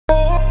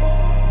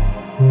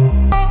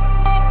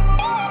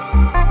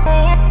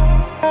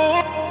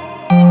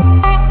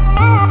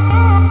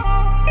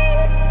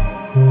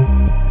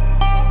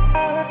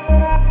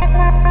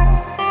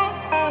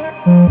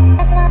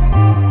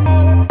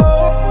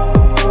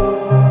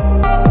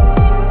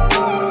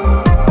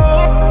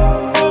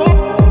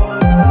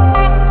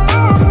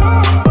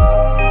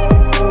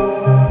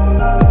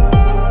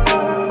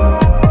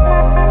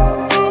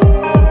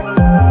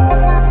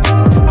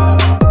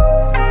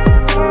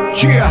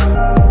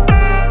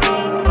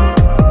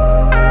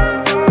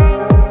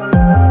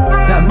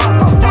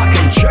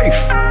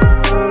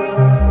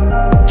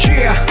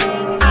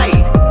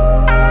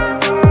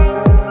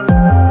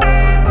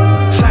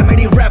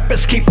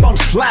Keep on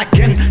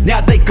slacking,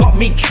 now they got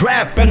me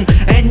trapping.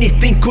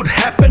 Anything could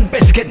happen,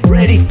 best get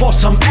ready for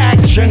some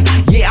action.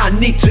 Yeah, I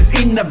need to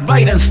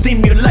innovate and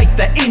stimulate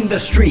the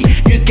industry.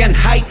 You can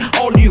hate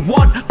all you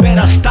want,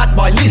 better start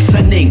by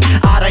listening.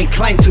 I don't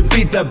claim to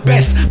be the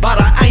best, but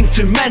I aim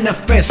to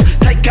manifest.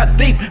 Take a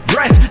deep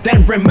breath,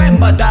 then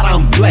remember that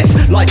I'm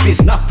blessed. Life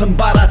is nothing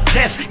but a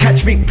test.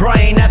 Catch me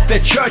praying at the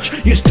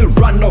church. Used to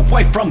run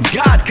away from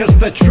God cause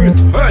the truth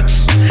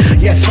hurts.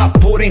 Yes, I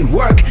put in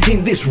work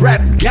in this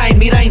rap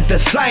game. It ain't the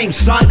same,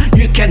 son.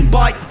 You can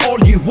bite all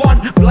you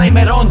want, blame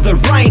it on the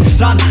rain,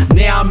 son.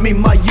 Now I'm in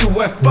my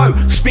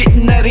UFO,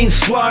 spitting it in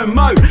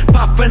slow-mo,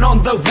 puffing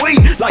on the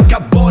weed like I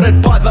bought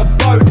it by the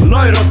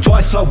boatload. Or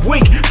twice a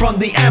week from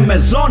the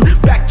Amazon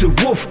back to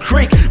Wolf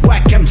Creek.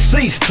 Whack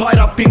MCs tied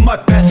up in my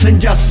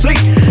passenger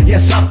seat.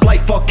 Yes, I play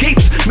for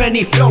keeps,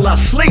 many fell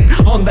asleep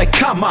on the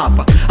come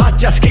up. I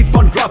just keep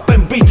on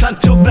dropping beats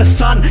until the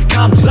sun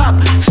comes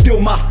up. Still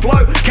my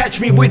flow, catch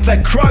me with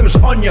the crows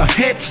on your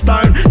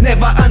headstone.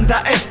 Never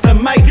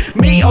underestimate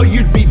me or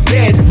you'd be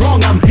dead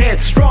wrong. I'm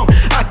headstrong,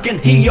 I can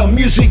hear your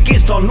music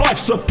is on life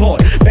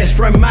support. Best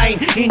remain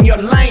in your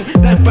lane,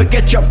 don't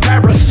forget your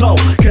parasol.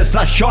 Cause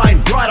I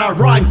shine bright, I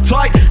rhyme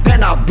tight,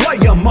 then I blow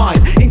your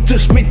mind into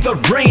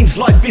smithereens.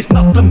 Life is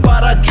nothing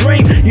but a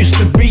dream. Used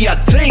to be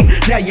a team,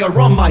 now you're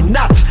on my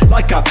nuts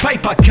like a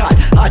paper cut.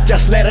 I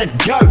just let it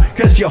go,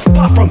 cause you're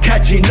far from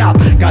catching up.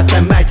 Got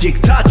the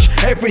magic touch,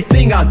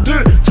 everything I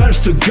do turns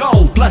to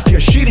gold. Plus your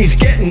shit is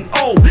getting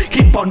old,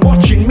 keep on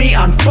watching me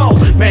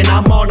unfold. Man,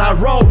 I'm on a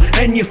roll,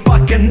 and you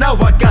fucking know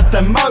I got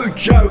the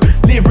mojo.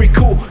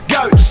 Lyrical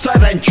goat, so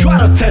then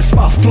try to test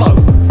my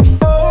flow.